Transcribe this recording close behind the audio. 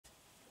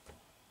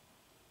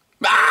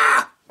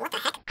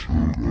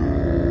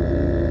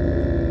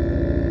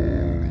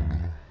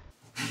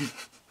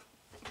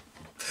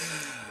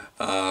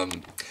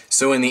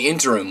So in the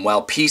interim,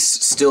 while peace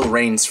still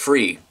reigns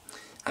free,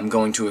 I'm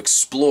going to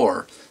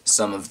explore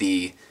some of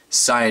the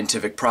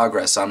scientific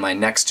progress on my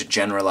next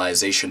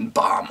generalization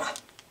bomb.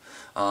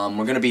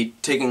 We're going to be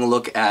taking a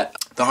look at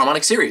the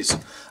harmonic series,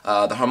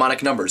 the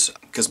harmonic numbers,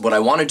 because what I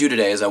want to do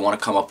today is I want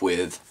to come up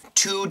with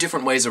two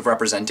different ways of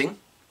representing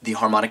the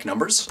harmonic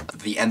numbers.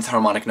 The nth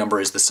harmonic number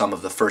is the sum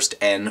of the first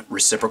n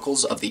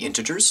reciprocals of the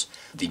integers,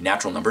 the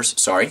natural numbers,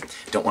 sorry.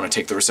 Don't want to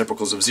take the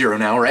reciprocals of 0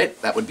 now,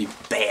 right? That would be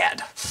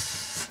bad.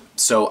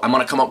 So I'm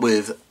going to come up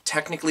with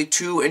technically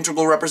two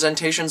integral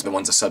representations.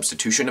 One's a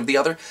substitution of the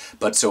other,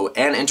 but so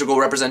an integral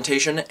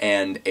representation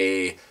and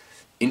a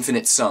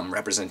infinite sum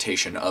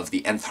representation of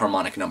the nth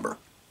harmonic number.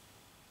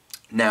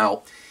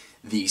 Now,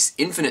 the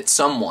infinite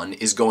sum one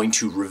is going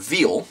to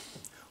reveal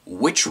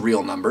which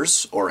real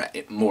numbers, or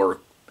more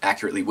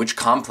accurately, which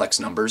complex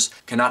numbers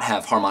cannot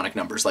have harmonic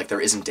numbers, like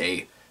there isn't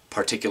a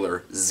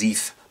particular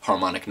zth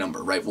harmonic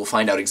number, right? We'll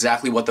find out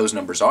exactly what those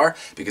numbers are,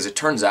 because it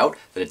turns out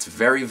that it's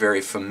very,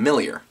 very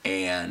familiar,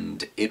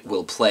 and it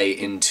will play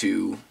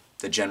into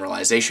the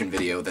generalization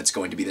video that's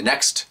going to be the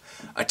next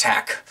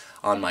attack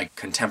on my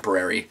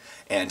contemporary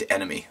and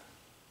enemy,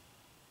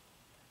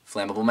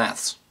 flammable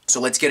maths.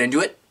 So let's get into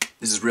it.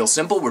 This is real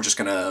simple. We're just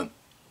gonna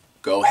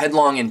go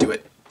headlong into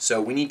it. So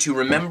we need to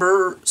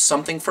remember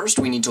something first.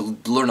 We need to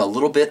learn a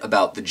little bit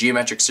about the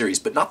geometric series,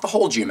 but not the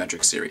whole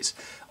geometric series,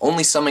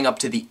 only summing up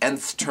to the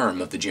nth term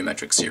of the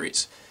geometric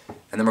series.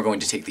 And then we're going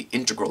to take the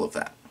integral of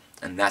that,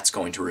 and that's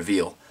going to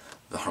reveal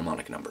the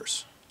harmonic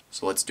numbers.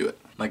 So let's do it.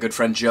 My good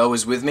friend Joe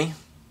is with me,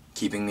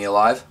 keeping me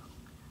alive,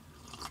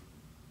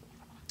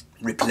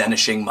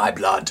 replenishing my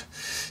blood.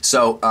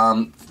 So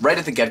right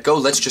at the get-go,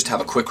 let's just have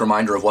a quick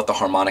reminder of what the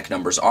harmonic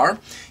numbers are,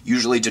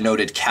 usually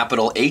denoted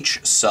capital H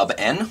sub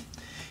n.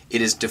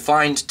 It is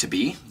defined to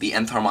be, the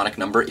nth harmonic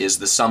number is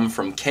the sum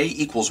from k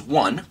equals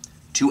 1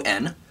 to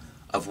n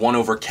of 1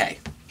 over k.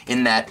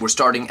 In that we're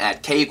starting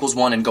at k equals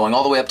 1 and going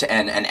all the way up to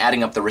n and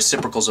adding up the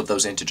reciprocals of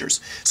those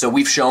integers. So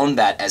we've shown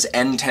that as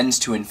n tends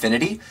to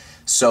infinity,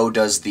 so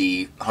does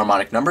the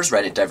harmonic numbers,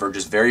 right? It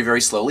diverges very, very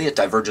slowly. It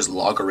diverges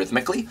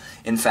logarithmically.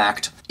 In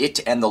fact, it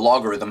and the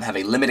logarithm have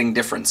a limiting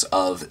difference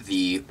of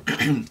the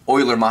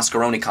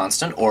Euler-Mascheroni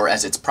constant, or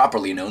as it's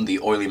properly known, the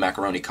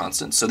oily-macaroni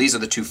constant. So these are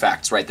the two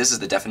facts, right? This is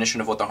the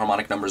definition of what the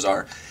harmonic numbers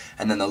are.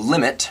 And then the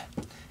limit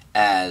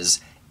as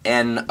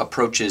n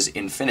approaches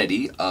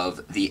infinity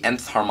of the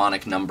nth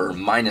harmonic number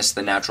minus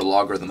the natural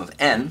logarithm of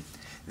n,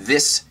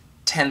 this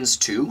tends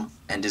to,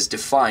 and is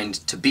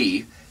defined to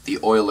be, the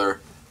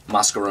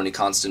Euler-Mascheroni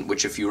constant,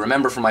 which if you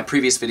remember from my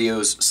previous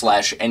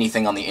videos /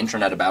 anything on the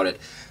internet about it,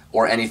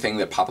 or anything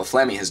that Papa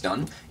Flammy has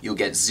done, you'll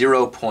get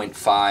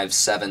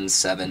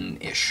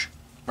 0.577-ish,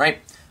 right?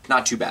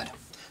 Not too bad.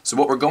 So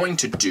what we're going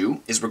to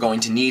do is we're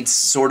going to need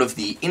sort of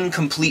the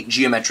incomplete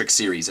geometric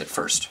series at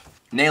first.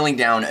 Nailing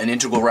down an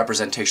integral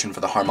representation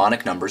for the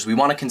harmonic numbers, we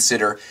want to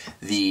consider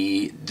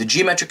the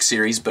geometric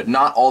series, but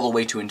not all the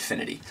way to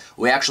infinity.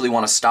 We actually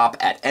want to stop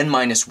at n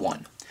minus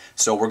 1.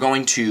 So we're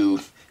going to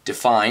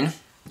define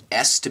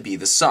S to be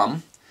the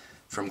sum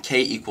from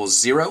k equals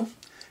 0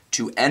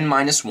 to n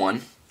minus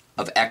 1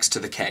 of x to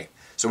the k.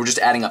 So we're just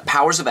adding up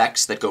powers of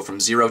x that go from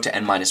 0 to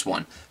n minus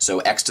 1. So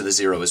x to the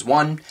 0 is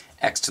 1,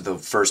 x to the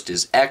first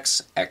is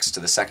x to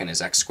the second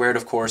is x squared,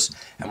 of course,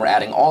 and we're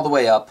adding all the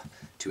way up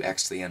to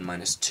x to the n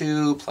minus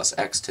 2 plus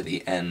x to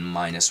the n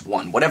minus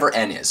 1, whatever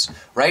n is,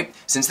 right?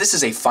 Since this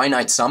is a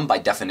finite sum by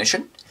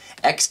definition,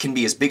 x can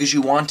be as big as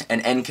you want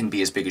and n can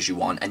be as big as you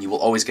want, and you will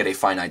always get a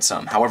finite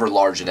sum, however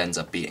large it ends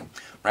up being,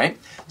 right?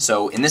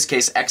 So in this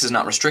case, x is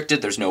not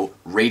restricted, there's no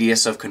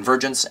radius of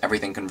convergence,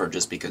 everything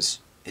converges because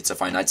it's a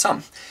finite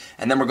sum.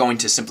 And then we're going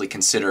to simply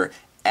consider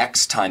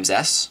x times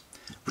s,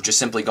 which is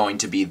simply going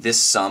to be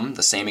this sum,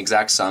 the same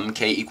exact sum,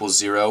 k equals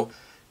 0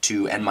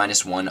 to n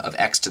minus 1 of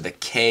x to the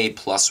k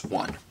plus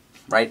 1,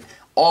 right?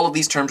 All of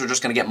these terms are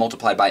just going to get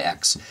multiplied by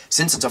x.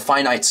 Since it's a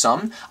finite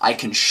sum, I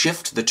can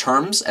shift the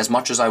terms as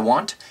much as I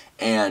want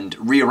and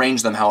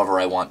rearrange them however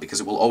I want, because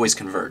it will always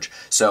converge.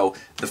 So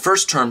the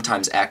first term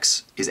times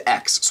x is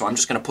x, so I'm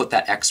just going to put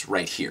that x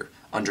right here,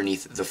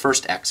 underneath the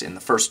first x in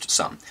the first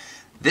sum.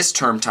 This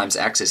term times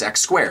x is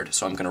x squared,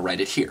 so I'm going to write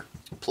it here.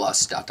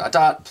 Plus dot dot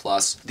dot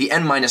plus the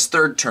n minus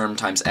third term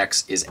times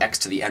x is x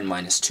to the n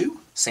minus 2.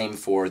 Same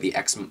for the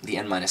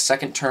n minus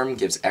second term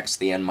gives x to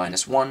the n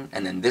minus 1,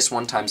 and then this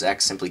one times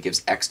x simply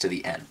gives x to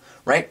the n,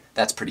 right?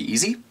 That's pretty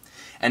easy.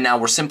 And now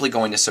we're simply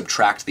going to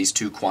subtract these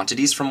two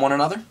quantities from one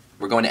another.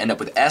 We're going to end up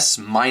with s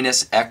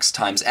minus x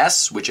times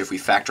s, which if we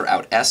factor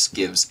out s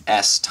gives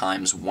s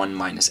times 1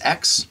 minus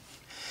x.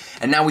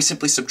 And now we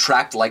simply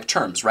subtract like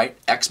terms, right?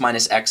 X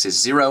minus x is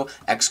 0,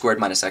 x squared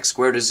minus x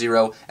squared is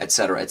 0,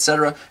 etc.,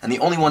 etc. And the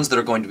only ones that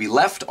are going to be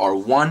left are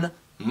 1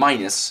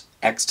 minus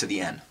x to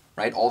the n,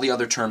 right? All the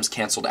other terms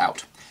canceled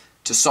out.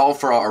 To solve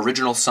for our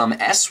original sum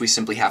s, we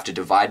simply have to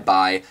divide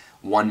by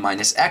 1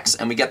 minus x,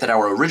 and we get that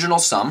our original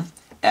sum,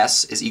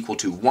 s, is equal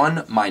to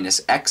 1 minus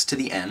x to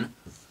the n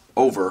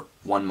over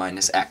 1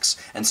 minus x.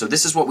 And so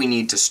this is what we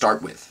need to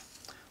start with,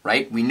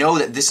 right? We know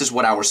that this is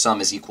what our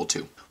sum is equal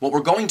to. what we're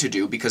going to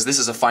do, because this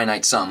is a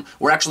finite sum,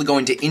 we're actually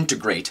going to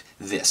integrate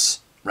this,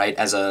 right,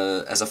 as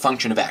a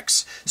function of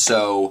x.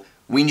 So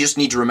we just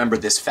need to remember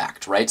this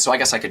fact, right? So I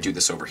guess I could do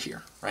this over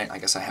here, right? I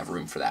guess I have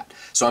room for that.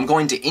 So I'm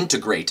going to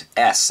integrate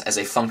s as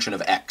a function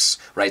of x,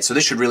 right? So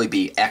this should really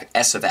be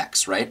s of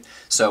x, right?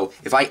 So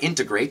if I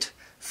integrate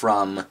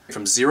from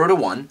 0 to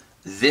 1,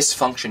 this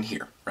function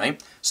here,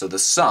 right? So the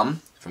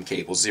sum from k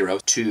equals 0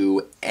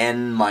 to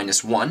n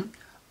minus 1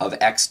 of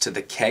x to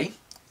the k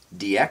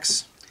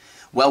dx.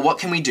 Well, what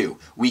can we do?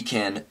 We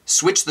can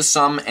switch the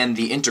sum and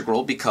the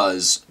integral,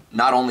 because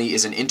not only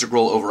is an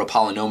integral over a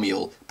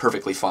polynomial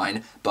perfectly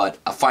fine, but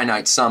a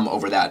finite sum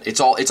over that, it's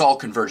all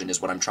convergent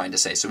is what I'm trying to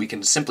say. So we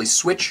can simply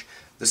switch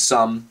the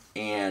sum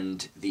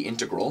and the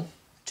integral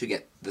to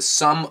get the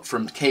sum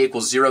from k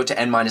equals 0 to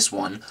n minus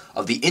 1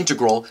 of the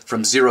integral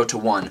from 0 to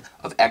 1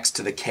 of x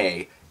to the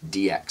k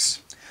dx.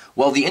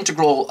 Well, the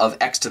integral of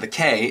x to the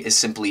k is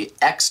simply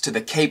x to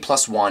the k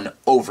plus 1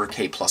 over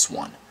k plus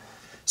 1.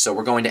 So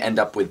we're going to end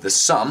up with the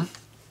sum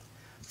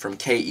from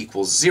k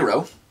equals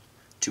 0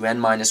 to n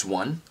minus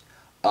 1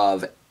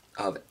 of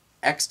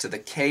x to the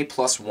k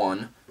plus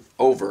 1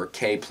 over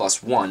k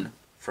plus 1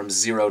 from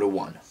 0 to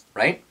 1,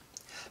 right?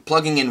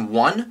 Plugging in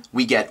 1,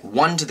 we get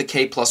 1 to the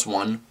k plus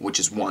 1, which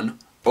is 1,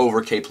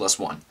 over k plus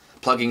 1.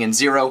 Plugging in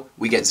 0,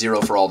 we get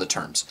 0 for all the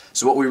terms.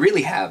 So what we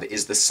really have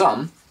is the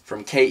sum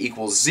from k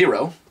equals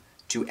 0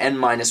 to n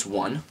minus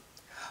 1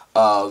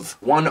 of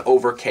 1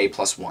 over k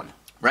plus 1,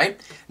 right?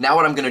 Now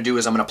what I'm going to do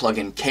is I'm going to plug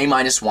in k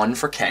minus 1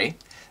 for k.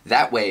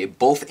 That way,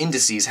 both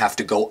indices have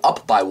to go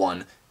up by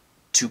 1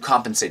 to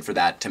compensate for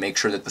that, to make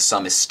sure that the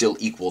sum is still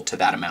equal to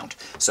that amount.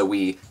 So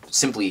we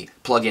simply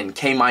plug in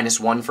k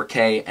minus 1 for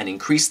k and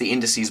increase the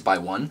indices by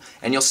 1,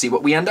 and you'll see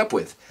what we end up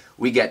with.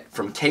 We get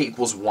from k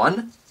equals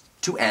 1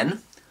 to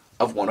n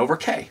of 1 over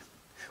k,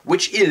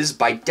 which is,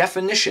 by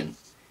definition,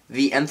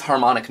 the nth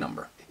harmonic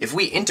number. If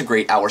we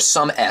integrate our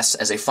sum s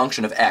as a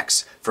function of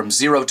x from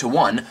 0 to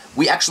 1,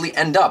 we actually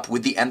end up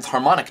with the nth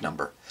harmonic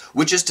number,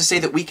 which is to say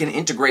that we can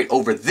integrate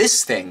over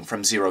this thing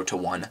from 0 to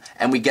 1,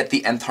 and we get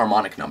the nth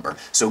harmonic number.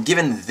 So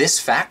given this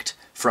fact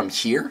from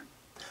here,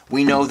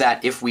 we know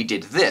that if we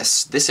did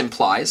this, this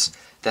implies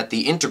that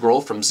the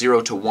integral from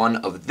 0 to 1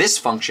 of this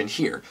function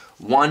here,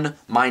 1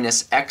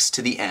 minus x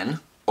to the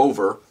n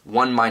over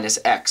 1 minus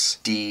x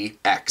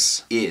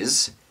dx,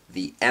 is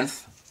the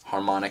nth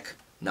harmonic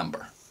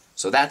number.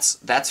 So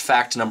that's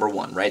fact number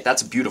 1, right?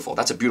 That's beautiful.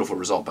 That's a beautiful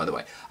result, by the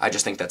way. I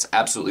just think that's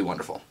absolutely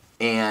wonderful.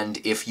 And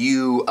if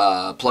you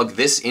plug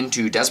this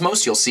into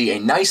Desmos, you'll see a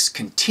nice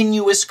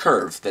continuous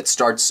curve that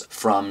starts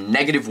from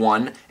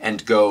 -1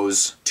 and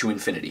goes to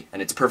infinity.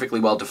 And it's perfectly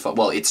well defined.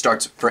 Well, it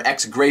starts for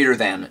x greater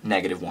than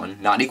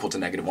 -1, not equal to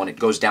 -1. It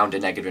goes down to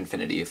negative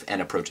infinity if n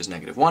approaches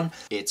 -1.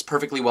 It's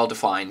perfectly well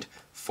defined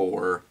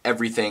for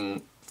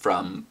everything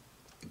from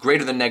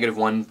greater than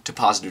 -1 to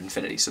positive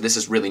infinity. So this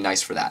is really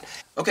nice for that.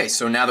 Okay,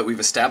 so now that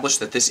we've established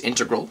that this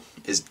integral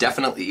is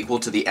definitely equal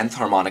to the nth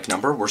harmonic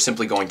number, we're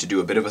simply going to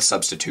do a bit of a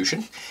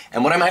substitution.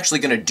 And what I'm actually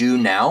going to do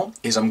now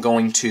is I'm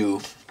going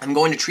to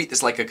treat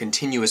this like a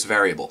continuous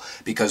variable,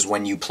 because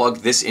when you plug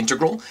this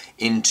integral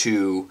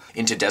into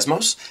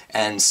Desmos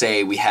and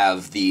say we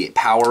have the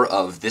power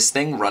of this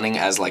thing running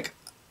as like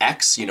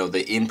x, you know,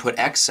 the input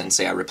x, and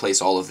say I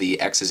replace all of the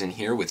x's in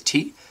here with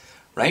t,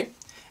 right?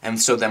 And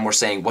so then we're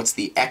saying what's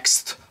the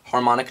xth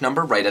harmonic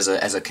number, right, as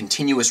a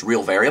continuous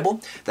real variable,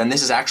 then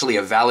this is actually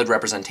a valid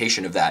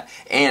representation of that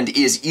and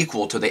is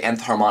equal to the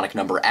nth harmonic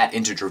number at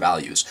integer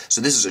values.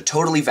 So this is a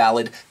totally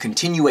valid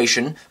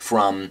continuation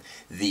from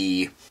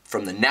the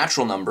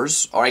natural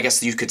numbers, or I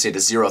guess you could say the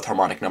 0th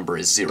harmonic number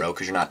is 0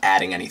 because you're not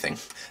adding anything,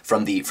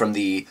 from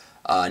the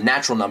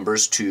natural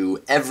numbers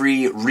to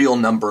every real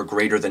number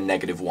greater than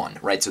 -1,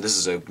 right? So this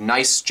is a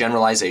nice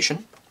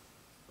generalization.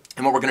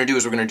 And what we're going to do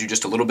is we're going to do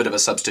just a little bit of a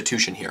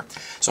substitution here.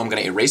 So I'm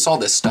going to erase all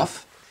this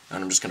stuff,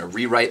 and I'm just going to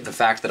rewrite the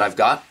fact that I've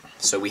got.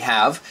 So we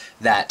have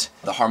that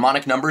the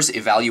harmonic numbers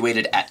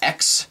evaluated at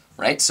x,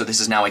 right? So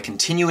this is now a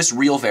continuous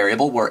real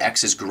variable where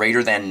x is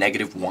greater than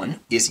 -1,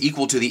 is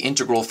equal to the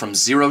integral from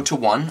 0 to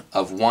 1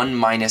 of 1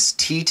 minus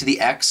t to the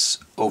x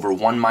over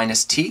 1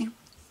 minus t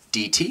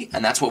dt,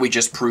 and that's what we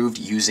just proved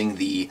using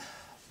the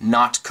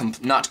not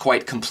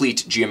quite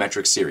complete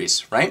geometric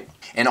series, right?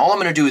 And all I'm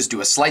going to do is do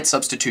a slight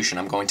substitution.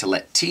 I'm going to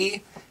let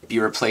t be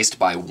replaced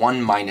by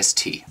 1 minus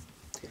t,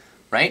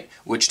 right?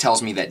 Which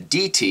tells me that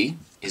dt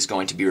is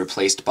going to be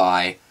replaced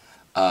by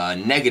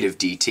negative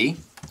dt,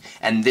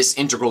 and this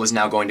integral is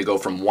now going to go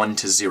from 1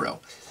 to 0.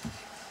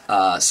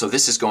 So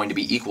this is going to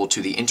be equal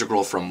to the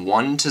integral from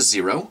 1 to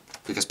 0,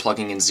 because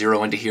plugging in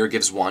 0 into here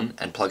gives 1,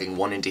 and plugging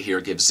 1 into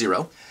here gives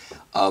 0,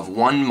 of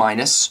 1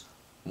 minus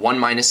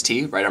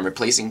t, right? I'm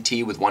replacing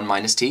t with 1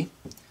 minus t,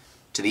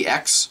 to the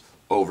x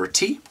over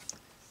t,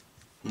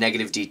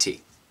 negative dt.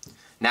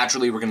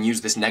 Naturally, we're going to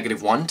use this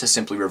 -1 to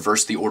simply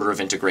reverse the order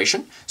of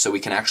integration, so we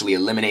can actually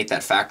eliminate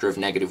that factor of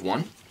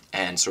 -1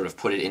 and sort of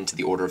put it into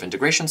the order of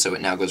integration, so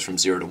it now goes from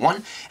 0 to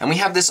 1. And we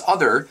have this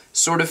other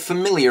sort of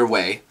familiar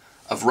way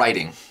of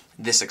writing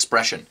this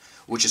expression,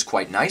 which is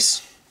quite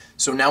nice.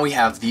 So now we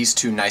have these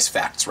two nice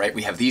facts, right?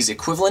 We have these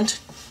equivalent,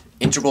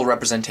 integral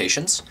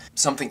representations.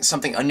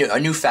 A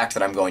new fact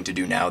that I'm going to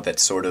do now that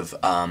sort of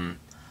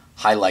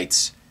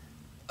highlights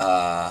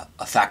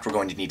a fact we're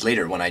going to need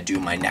later when I do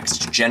my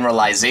next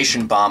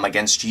generalization bomb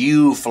against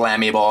you,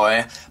 Flammy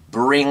boy.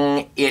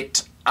 Bring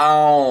it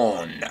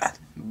on.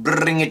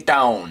 Bring it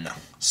down.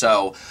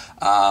 So,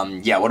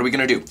 yeah, what are we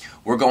going to do?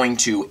 We're going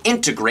to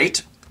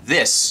integrate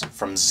this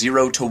from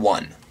 0 to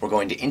 1. We're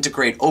going to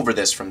integrate over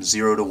this from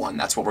 0 to 1.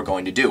 That's what we're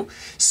going to do.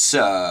 So,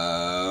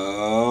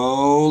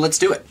 let's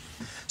do it.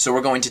 So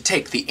we're going to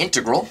take the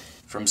integral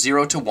from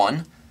 0 to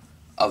 1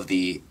 of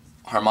the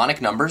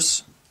harmonic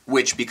numbers,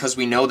 which, because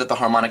we know that the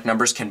harmonic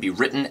numbers can be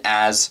written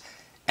as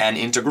an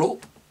integral,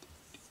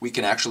 we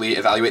can actually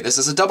evaluate this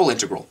as a double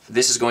integral.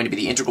 This is going to be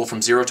the integral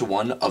from 0 to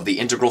 1 of the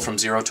integral from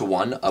 0 to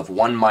 1 of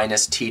 1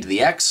 minus t to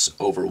the x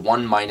over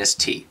 1 minus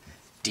t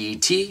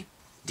dt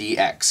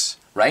dx,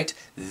 right?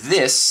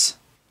 This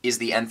is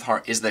the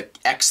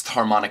xth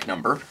harmonic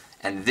number,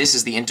 and this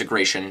is the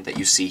integration that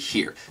you see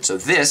here. So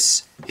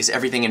this is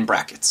everything in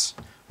brackets,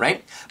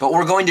 right? But what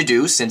we're going to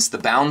do, since the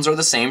bounds are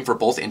the same for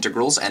both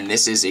integrals, and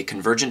this is a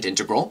convergent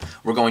integral,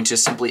 we're going to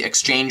simply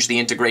exchange the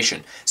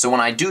integration. So when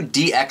I do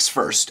dx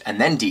first,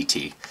 and then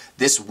dt,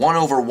 this 1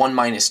 over 1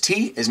 minus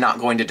t is not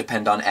going to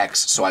depend on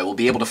x, so I will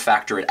be able to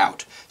factor it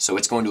out. So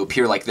it's going to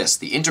appear like this.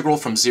 The integral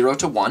from 0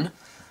 to 1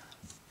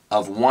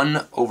 of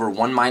 1 over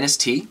 1 minus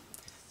t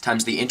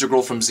times the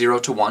integral from 0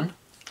 to 1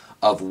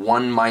 of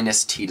 1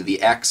 minus t to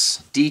the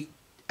x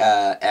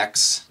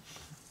dx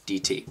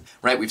dt.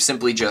 Right? We've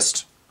simply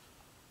just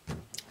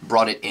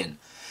brought it in.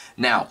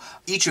 Now,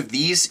 each of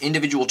these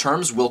individual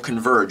terms will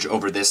converge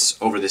over this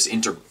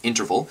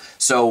interval,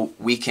 so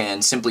we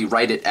can simply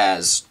write it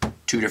as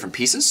two different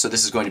pieces. So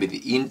this is going to be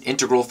the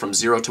integral from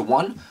 0 to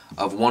 1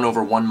 of 1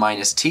 over 1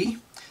 minus t.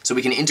 So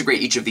we can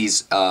integrate each of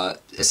these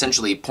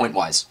essentially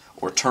point-wise,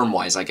 or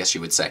term-wise, I guess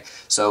you would say.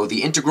 So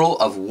the integral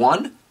of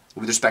 1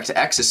 with respect to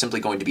x is simply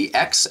going to be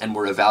x, and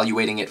we're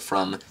evaluating it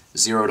from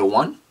 0 to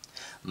 1,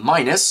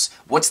 minus,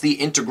 what's the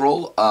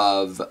integral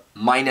of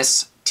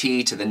minus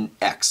t to the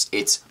x?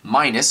 It's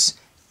minus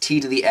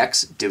t to the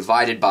x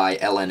divided by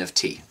ln of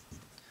t,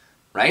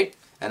 right?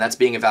 And that's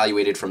being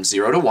evaluated from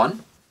 0 to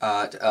 1,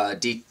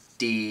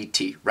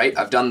 dt, right?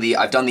 I've done the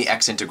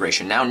x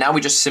integration. Now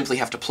we just simply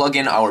have to plug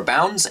in our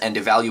bounds and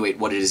evaluate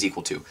what it is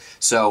equal to.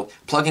 So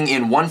plugging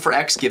in 1 for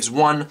x gives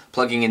 1,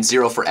 plugging in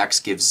 0 for x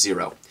gives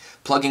 0.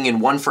 Plugging in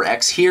 1 for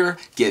x here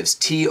gives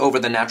t over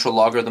the natural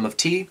logarithm of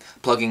t.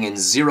 Plugging in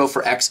 0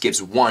 for x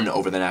gives 1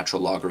 over the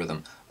natural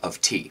logarithm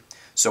of t.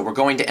 So we're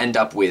going to end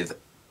up with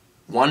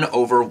 1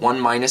 over 1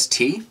 minus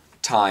t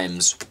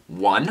times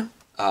 1,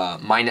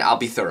 I'll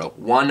be thorough,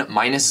 1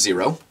 minus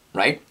 0,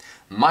 right?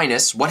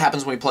 Minus, what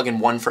happens when we plug in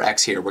 1 for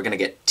x here? We're going to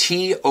get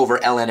t over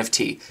ln of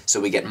t.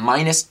 So we get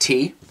minus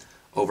t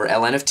over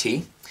ln of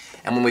t.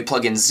 And when we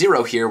plug in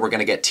 0 here, we're going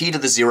to get t to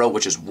the 0,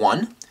 which is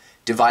 1,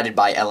 divided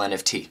by ln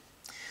of t,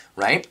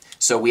 right?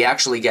 So we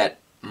actually get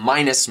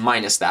minus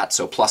that,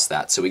 so plus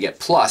that. So we get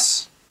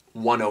plus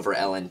 1 over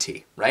ln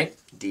t, right?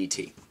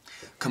 dt.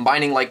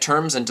 Combining like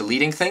terms and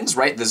deleting things,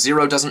 right? The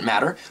 0 doesn't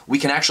matter. We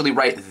can actually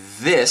write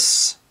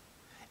this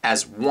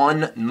as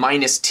 1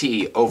 minus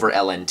t over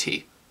ln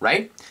t,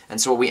 right? And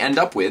so what we end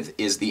up with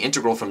is the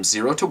integral from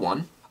 0 to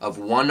 1 of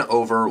 1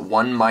 over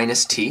 1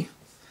 minus t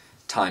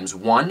times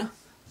 1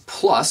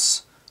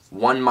 plus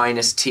 1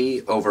 minus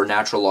t over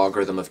natural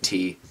logarithm of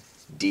t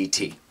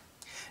dt.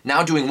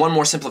 Now doing one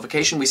more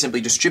simplification, we simply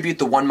distribute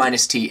the 1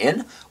 minus t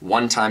in.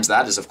 1 times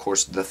that is, of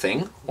course, the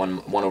thing,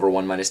 1 over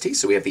 1 minus t.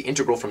 So we have the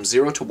integral from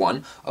 0 to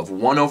 1 of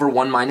 1 over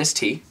 1 minus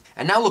t.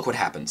 And now look what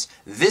happens.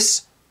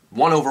 This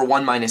 1 over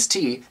 1 minus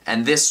t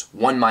and this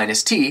 1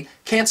 minus t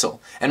cancel,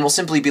 and we'll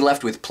simply be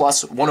left with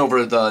plus 1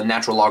 over the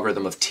natural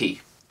logarithm of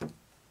t.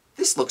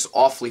 This looks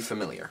awfully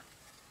familiar,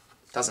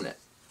 doesn't it?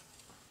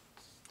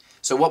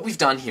 So what we've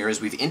done here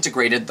is we've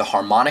integrated the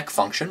harmonic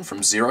function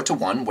from 0 to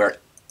 1, where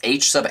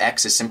h sub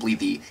x is simply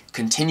the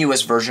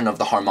continuous version of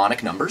the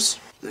harmonic numbers,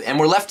 and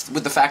we're left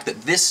with the fact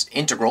that this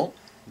integral,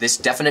 this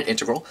definite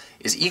integral,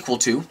 is equal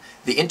to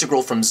the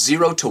integral from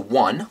 0 to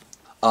 1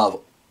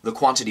 of the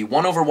quantity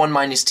 1 over 1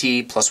 minus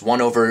t plus 1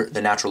 over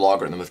the natural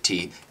logarithm of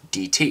t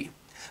dt.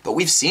 But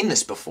we've seen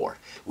this before.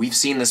 We've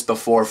seen this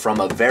before from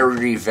a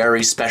very,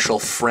 very special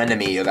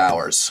frenemy of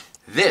ours.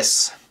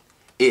 This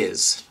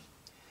is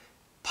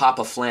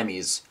Papa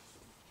Flammy's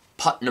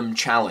Putnam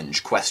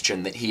Challenge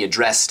question that he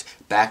addressed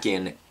back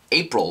in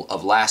April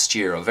of last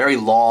year, a very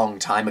long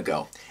time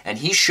ago. And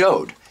he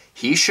showed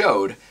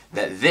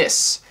that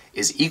this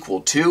is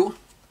equal to,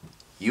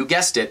 you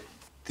guessed it,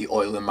 the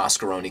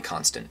Euler-Mascheroni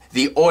constant.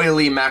 The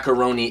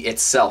oily-macaroni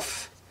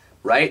itself,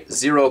 right?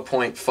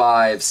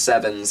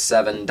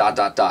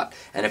 0.577 ...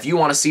 And if you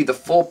want to see the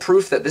full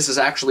proof that this is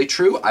actually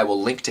true, I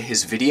will link to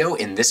his video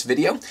in this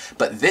video.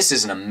 But this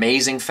is an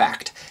amazing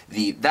fact.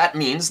 That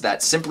means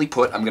that, simply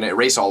put, I'm going to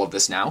erase all of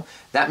this now.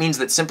 That means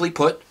that, simply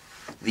put,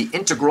 the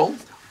integral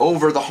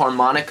over the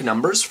harmonic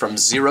numbers from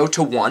 0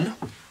 to 1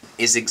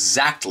 is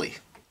exactly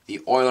the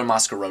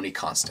Euler-Mascheroni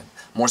constant.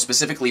 More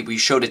specifically, we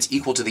showed it's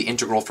equal to the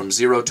integral from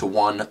 0 to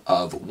 1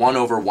 of 1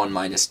 over 1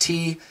 minus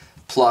t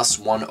plus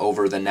 1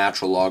 over the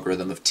natural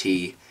logarithm of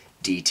t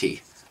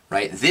dt.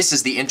 Right? This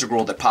is the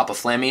integral that Papa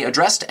Flammy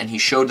addressed, and he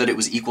showed that it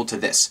was equal to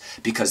this.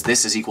 Because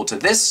this is equal to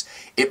this,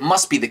 it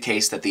must be the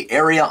case that the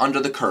area under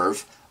the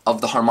curve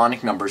of the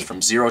harmonic numbers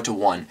from 0 to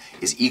 1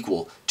 is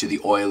equal to the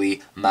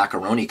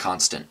oily-macaroni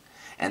constant.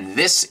 And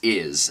this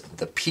is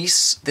the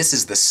piece, this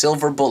is the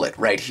silver bullet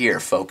right here,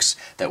 folks,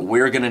 that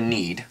we're going to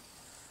need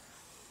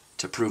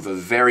to prove a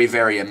very,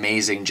 very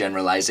amazing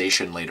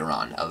generalization later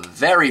on. A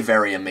very,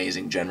 very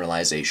amazing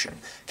generalization.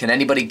 Can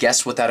anybody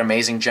guess what that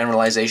amazing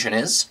generalization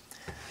is?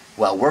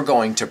 Well, we're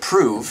going to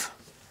prove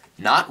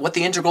not what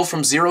the integral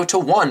from 0 to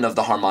 1 of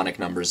the harmonic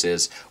numbers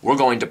is. We're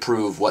going to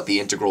prove what the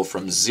integral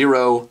from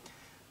 0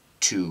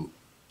 to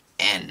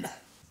n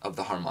of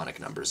the harmonic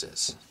numbers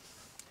is.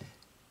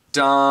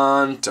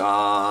 Dun,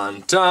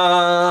 dun,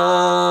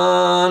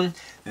 dun!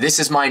 This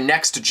is my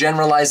next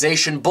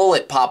generalization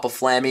bullet, Papa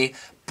Flammy.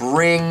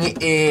 Bring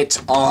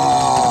it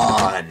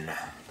on!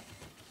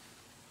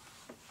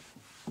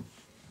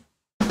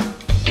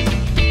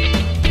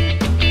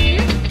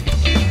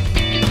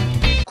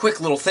 Quick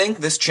little thing,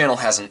 this channel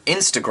has an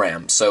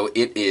Instagram, so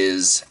it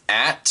is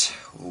at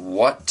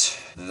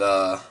what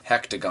the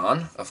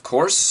hectagon, of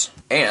course,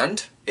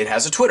 and it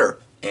has a Twitter,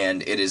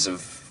 and it is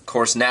of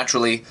course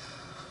naturally,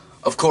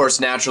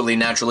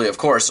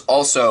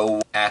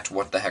 also at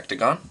what the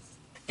hectagon.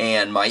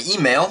 And my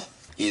email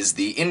is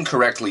the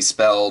incorrectly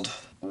spelled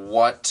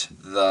what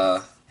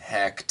the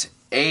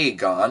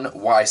hectagon,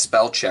 why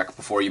spell check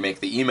before you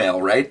make the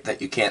email, right?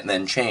 That you can't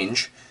then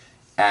change,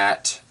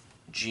 at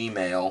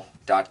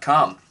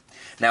gmail.com.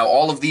 Now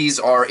all of these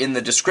are in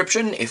the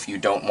description if you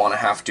don't want to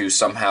have to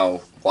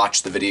somehow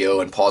watch the video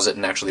and pause it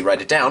and actually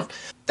write it down.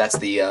 That's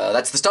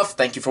the stuff.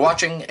 Thank you for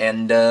watching,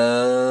 and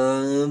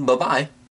bye-bye.